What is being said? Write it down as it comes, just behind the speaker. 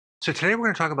So today we're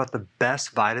going to talk about the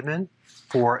best vitamin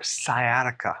for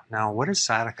sciatica. Now, what is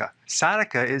sciatica?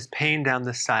 Sciatica is pain down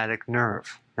the sciatic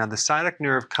nerve. Now, the sciatic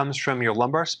nerve comes from your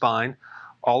lumbar spine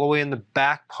all the way in the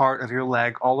back part of your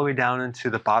leg, all the way down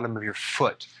into the bottom of your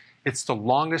foot. It's the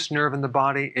longest nerve in the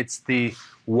body. It's the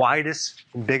widest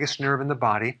and biggest nerve in the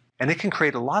body. And it can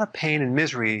create a lot of pain and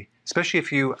misery, especially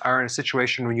if you are in a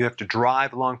situation when you have to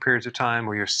drive long periods of time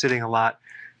or you're sitting a lot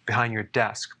behind your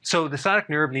desk. So the sciatic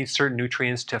nerve needs certain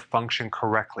nutrients to function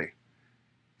correctly.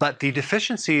 But the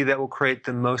deficiency that will create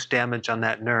the most damage on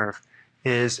that nerve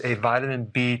is a vitamin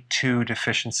B2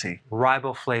 deficiency,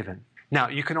 riboflavin. Now,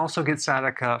 you can also get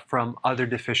sciatica from other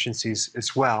deficiencies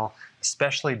as well,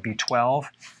 especially B12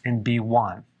 and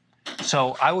B1.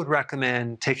 So I would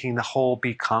recommend taking the whole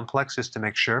B complex just to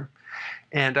make sure.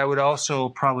 And I would also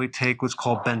probably take what's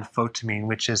called benfotiamine,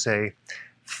 which is a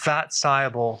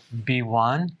fat-soluble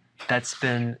B1 that's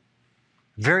been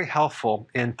very helpful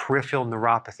in peripheral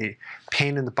neuropathy,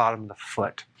 pain in the bottom of the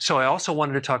foot. So I also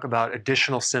wanted to talk about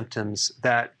additional symptoms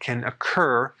that can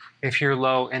occur if you're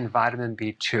low in vitamin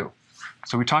B2.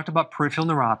 So we talked about peripheral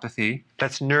neuropathy.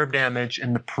 That's nerve damage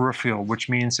in the peripheral, which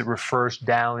means it refers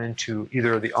down into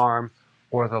either the arm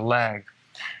or the leg.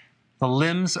 The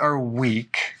limbs are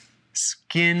weak,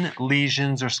 skin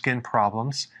lesions or skin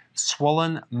problems,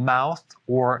 swollen mouth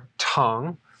or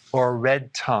tongue or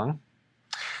red tongue,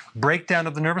 breakdown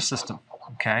of the nervous system,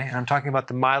 okay? And I'm talking about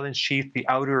the myelin sheath, the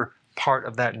outer part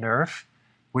of that nerve,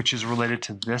 which is related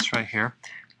to this right here.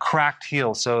 Cracked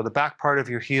heels, so the back part of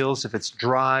your heels, if it's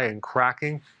dry and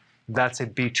cracking, that's a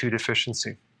B2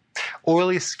 deficiency.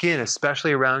 Oily skin,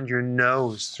 especially around your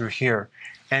nose through here,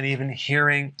 and even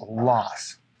hearing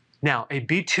loss. Now, a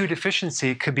B2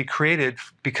 deficiency could be created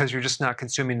because you're just not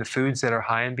consuming the foods that are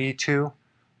high in B2,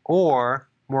 or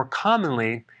more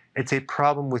commonly, it's a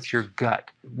problem with your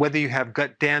gut. Whether you have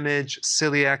gut damage,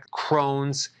 celiac,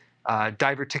 Crohn's,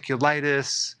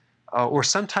 diverticulitis, or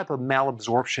some type of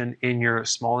malabsorption in your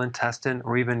small intestine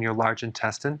or even your large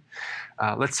intestine.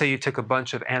 Let's say you took a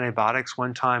bunch of antibiotics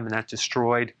one time and that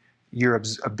destroyed your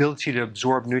ability to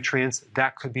absorb nutrients.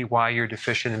 That could be why you're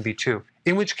deficient in B2,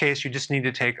 in which case you just need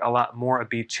to take a lot more of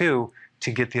B2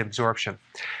 to get the absorption.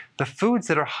 The foods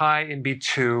that are high in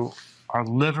B2 are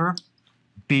liver,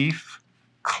 beef,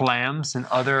 clams and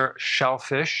other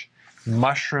shellfish,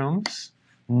 mushrooms,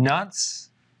 nuts,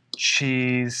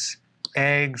 cheese,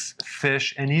 eggs,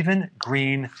 fish, and even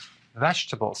green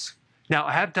vegetables. Now,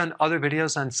 I have done other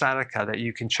videos on sciatica that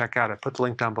you can check out. I put the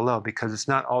link down below because it's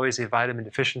not always a vitamin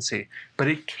deficiency, but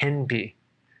it can be.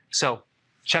 So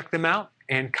check them out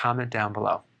and comment down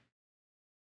below.